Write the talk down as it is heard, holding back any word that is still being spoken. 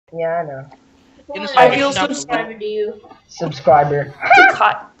Yeah, I know. I feel subscriber to you. Subscriber.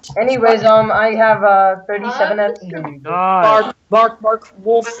 Cut. Anyways, I have 37 God. Bark,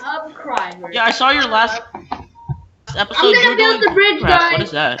 wolf. Subscriber. Yeah, I saw your last episode. I'm gonna build the bridge, guys. What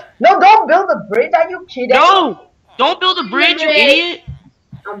is that? No, don't build a bridge. Are you kidding? No! Don't build a bridge, you idiot!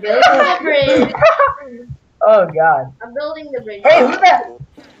 I'm building the bridge. Oh god. I'm building the bridge. Hey, who the?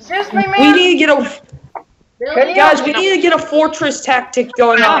 Seriously, man? We need to get a. Guys, we need to get a fortress tactic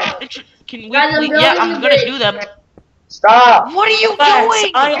going on. Can we? Yeah, I'm gonna do that. Stop. What are you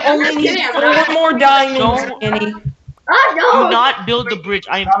doing? I only need 4 more diamonds, Annie. Do not build the bridge.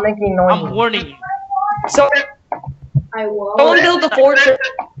 Stop making noise. I'm warning you. So I won't. Don't build the fortress.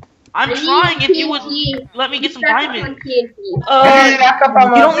 I'm trying. If you would let me get some diamonds. You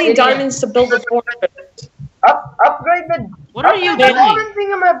don't need diamonds to build a fortress. Upgrade the. What are you doing?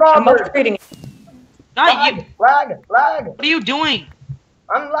 I'm upgrading it. Lag. What are you doing?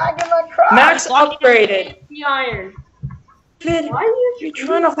 I'm lagging like crap. Max upgraded. The iron. Why are you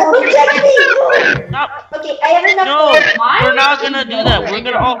trying to hold Stop. Okay, I have enough. No, we're not gonna do that. We're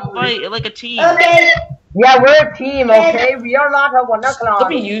gonna all fight like a team. Okay. Yeah, we're a team, okay? We are not a one Let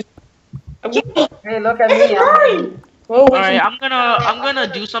me use. Hey, look at me. Alright, I'm gonna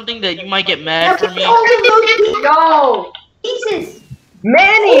do something that you might get mad for me. No. Jesus.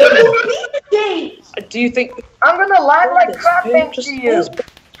 Manny! Do you think I'm gonna lag like crap thanks to you.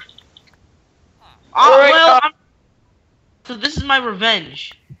 So this is my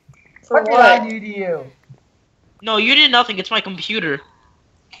revenge. What did I do to you? No, you did nothing. It's my computer.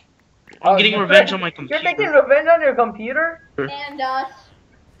 I'm getting revenge on my computer. You're taking revenge on your computer? And us.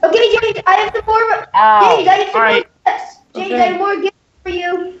 Okay, James, I have some more. James, I have some more gifts. James, I have more gifts for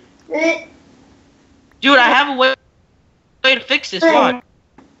you. Dude, I have a way to fix this. Watch.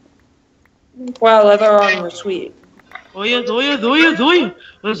 Wow, leather armor, sweet. Zoya.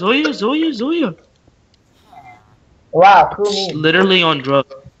 Wow, cool me. Literally on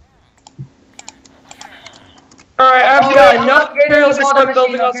drugs. Alright, I've got enough materials to start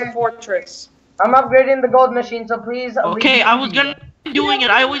building us a fortress. I'm upgrading the gold machine, so please. Okay, I was gonna be doing it.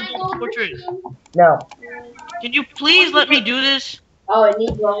 I always do the fortress. No. Can you please let me do this? Oh, it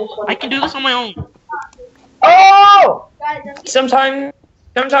needs one. I can do this on my own. Oh! Sometimes.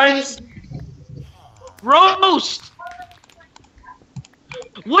 Roast!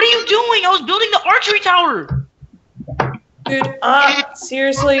 What are you doing? I was building the archery tower! Dude,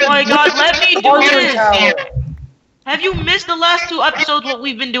 seriously? Oh my god, let me do Archery this! tower. Have you missed the last 2 episodes what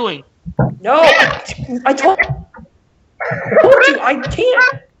we've been doing? No, I told you, I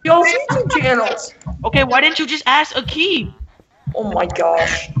can't. Y'all see 2 channels. Okay, why didn't you just ask Akib? Oh my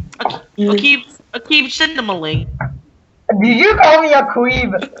gosh. Akib, send him a link. Did you call me a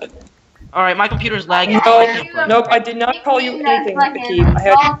queeb? Alright, my computer's lagging. Nope, I did not call you anything, Akib.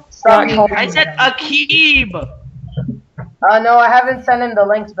 I said Akib! No, I haven't sent him the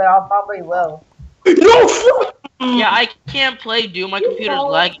links, but I'll probably will. No! Yeah, I can't play, dude. My computer's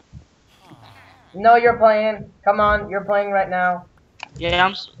lagging. No, you're playing. Come on, you're playing right now. Yeah,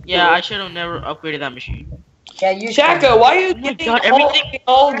 I should have never upgraded that machine. Yeah, you Shaka, why are you getting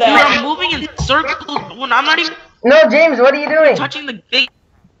all that? You're moving in circles when I'm not even No, James, what are you doing? touching the thing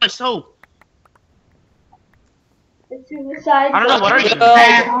myself. The suicide. I don't know, what are you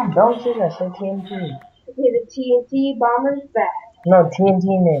doing? Don't say that, say TNT. Okay, the TNT bomber's back. No, TNT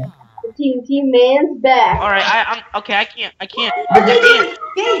man. The TNT man's back. Alright, I'm okay, I can't. Okay,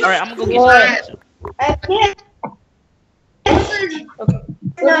 Alright, I'm gonna go get some. I can't.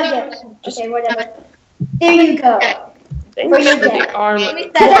 Okay, whatever. There you go. For your armor.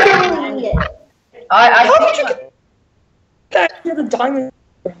 How did you get that to the diamond?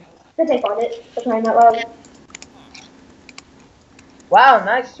 I take on it. I'm trying that loud. Wow,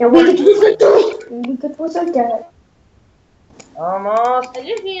 nice. We could put some dead. Almost. I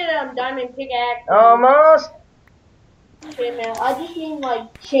just need a diamond pickaxe. Almost. Chainmail. I just need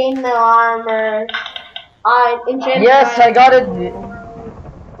like chainmail armor. Yes, I got it.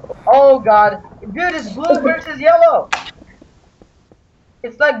 Oh god. Dude, it's blue versus yellow.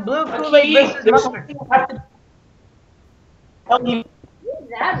 It's like blue Kool-Aid versus mustard.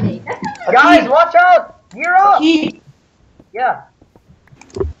 Guys, watch out! Gear up! Yeah.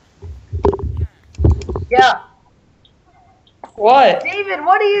 Yeah. What? David,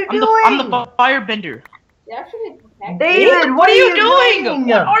 what are you doing? I'm the firebender. David, what are you doing?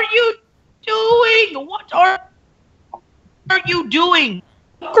 What are you doing? What are you doing?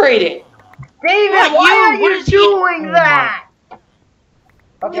 Upgrading. David, why are you doing that?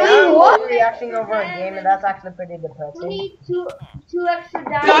 Okay, I'm reacting over a game, and that's actually pretty depressing. We need two extra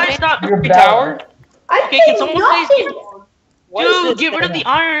diamonds. Guys, stop. You're tower. Okay, can someone please Dude, get rid of the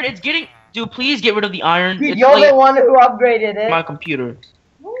iron. It's getting. Dude, please get rid of the iron. Dude, It's you're like the one who upgraded it. my computer.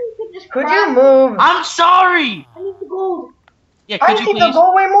 Could you move? I'm sorry. I need the gold. Yeah, I could you need to please?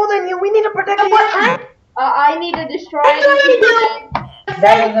 go way more than you. We need to protect the island. I need to destroy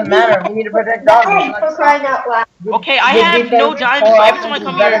That doesn't matter. We need to protect dogs. For crying out loud. Okay, I have no diamonds, but every time I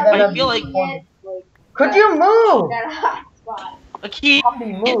come here, I feel like. Could you move? Akeem, Zombie,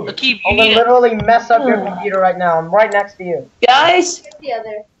 move. Akeem, I'm you gonna need literally mess up your computer right now. I'm right next to you. Guys, The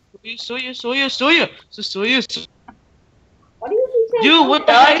other. Soya. What do you say? Dude, what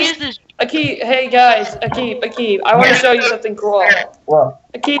the heck is this? Akeem, hey guys, Akeem, I want to show you something cool. Well,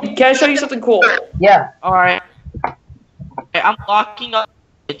 Akeem, can I show you something cool? yeah. Alright. Okay, I'm locking up.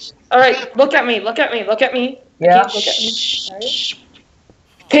 Alright, look at me. Yeah. Akeem, look at me. Alright.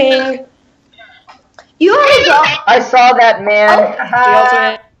 Ping. You already go. I saw that,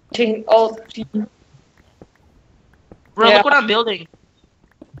 man. The ultimate team. Bro, Yeah. look what I'm building.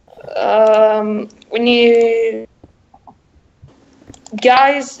 We need.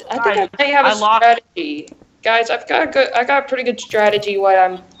 Guys, I think I may have a strategy. Guys, I got a pretty good strategy. What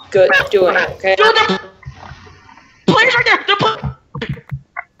I'm doing. Okay. Dude, the players right there. They're playing.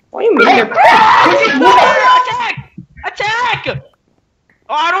 What do you mean? Attack!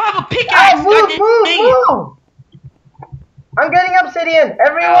 Oh, I don't have a pickaxe. Move! I'm getting obsidian.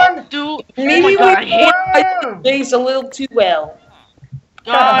 Everyone, Dude, Maybe oh my God, I hate. we plays a little too well.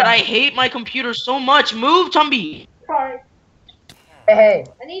 God, I hate my computer so much. Move, Tumby. Sorry. Hey.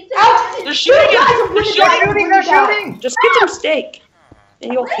 I need to. They're shooting us. They're shooting. Just get some steak,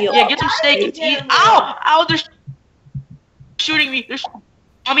 and you'll heal. Yeah, get some steak and eat. Ow! They're shooting me. They're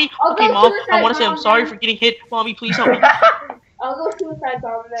Mommy. Okay, Mom. I want to say I'm sorry for getting hit. Mommy, please help me. I'll go suicide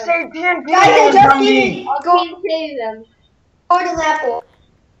bomb them. Say TNT. Guys, I just need to go and save them. Golden apple.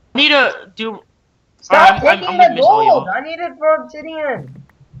 I need to do. Stop I'm taking gonna the miss all gold. y'all. I need it for obsidian.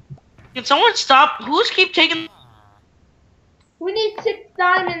 Can someone stop? Who's keep taking? We need 6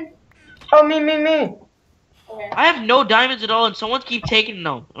 diamonds. Oh, me. Okay. I have no diamonds at all, and someone keep taking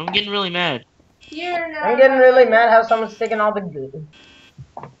them. I'm getting really mad. Here now. I'm getting really mad how someone's taking all the good.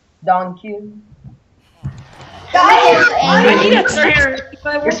 Donkey. Guys, I need a trigger.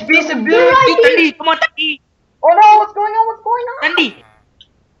 This piece of good. Andy, come on, Andy. Oh no, what's going on? Andy.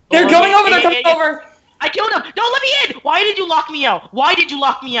 They're going over. They're coming over. I killed him. No, let me in. Why did you lock me out?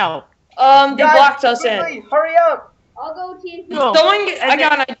 They blocked us in. Quickly, hurry up. I'll go TNT. No. I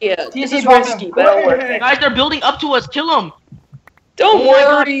got an idea. This is bomb risky, them. but it'll work. Guys, they're building up to us. Kill them. Don't Oh my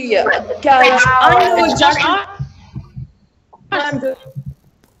God. worry, guys. I know It's just exactly. us. I'm good.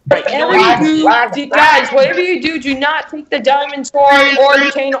 Lag. Guys, whatever you do not take the diamond sword or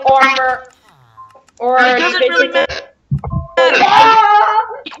the chain armor or It doesn't really matter.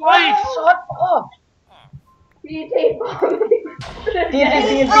 Be quiet. Shut up. TNT bomb.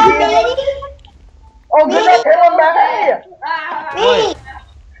 TNT. Oh, good luck, hit him back. What?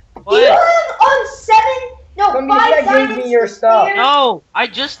 You What? live on 7? No, Somebody 5 that gave diamonds. me your stuff. No, I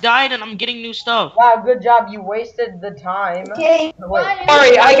just died and I'm getting new stuff. Wow, good job. You wasted the time. Okay. Wait.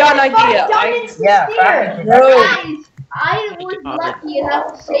 Sorry, I got an idea. Yeah. Guys, I was lucky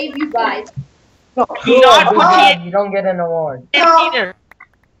enough to save you guys. Do not Good put job, you don't get an award. the either.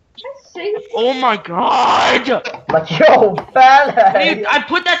 I saved you. Oh my God. Like, yo, fella. Dude, I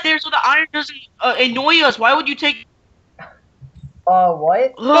put that there so the iron doesn't annoy us. Why would you take?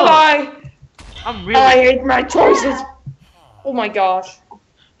 What? Ugh, Bye-bye. I'm I really. hate my choices. Oh my gosh.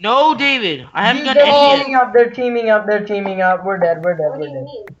 No, David. I haven't They're done any teaming yet. up, they're teaming up. We're dead. What do you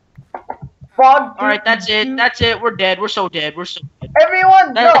mean? Frog. Alright, that's it. We're dead. We're so dead.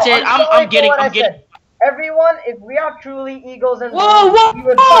 Everyone, That's no, it. I'm sorry for what I I'm getting. said. Everyone, if we are truly eagles and Whoa, wolves, we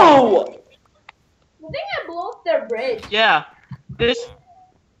would fight. whoa! I think I blew up their bridge. Yeah.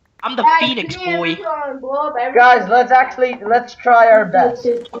 I'm the Guys, Phoenix come here, boy. everyone, blow up everything. Guys, let's try our best.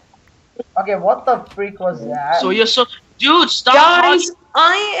 Okay, what the freak was that? So you're so. Dude, stop. Guys,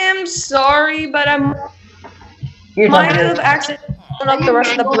 I am sorry, but I You're might done. have accidentally blown up the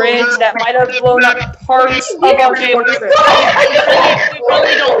rest of the bridge. That might have blown up parts of our Okay, fortress. We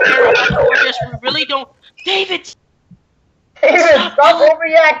really don't care about the fortress. We really don't. David! David, stop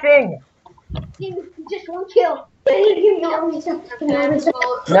overreacting. Just one kill. No.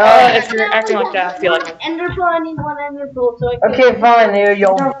 No. If you're acting like that, I feel like. Ender pearl, I need 1 ender pearl so I can. Okay, fine. Here,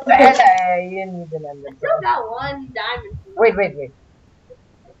 yo, fella. You need an ender I still pearl. got 1 diamond. Wait.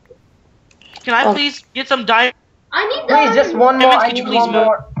 Can I please get some diamond? I need Please, diamond. just one more. Emmett, I could you need please one move?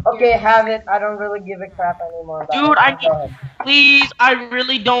 more. Okay, have it. I don't really give a crap anymore about Dude, it. I Go need. ahead. Please, I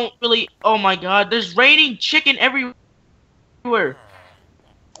really don't really. Oh my God, there's raining chicken everywhere.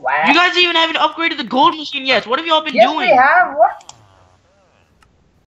 Whack. You guys even haven't upgraded the gold machine yet. What have y'all been Yes, doing? we have. What?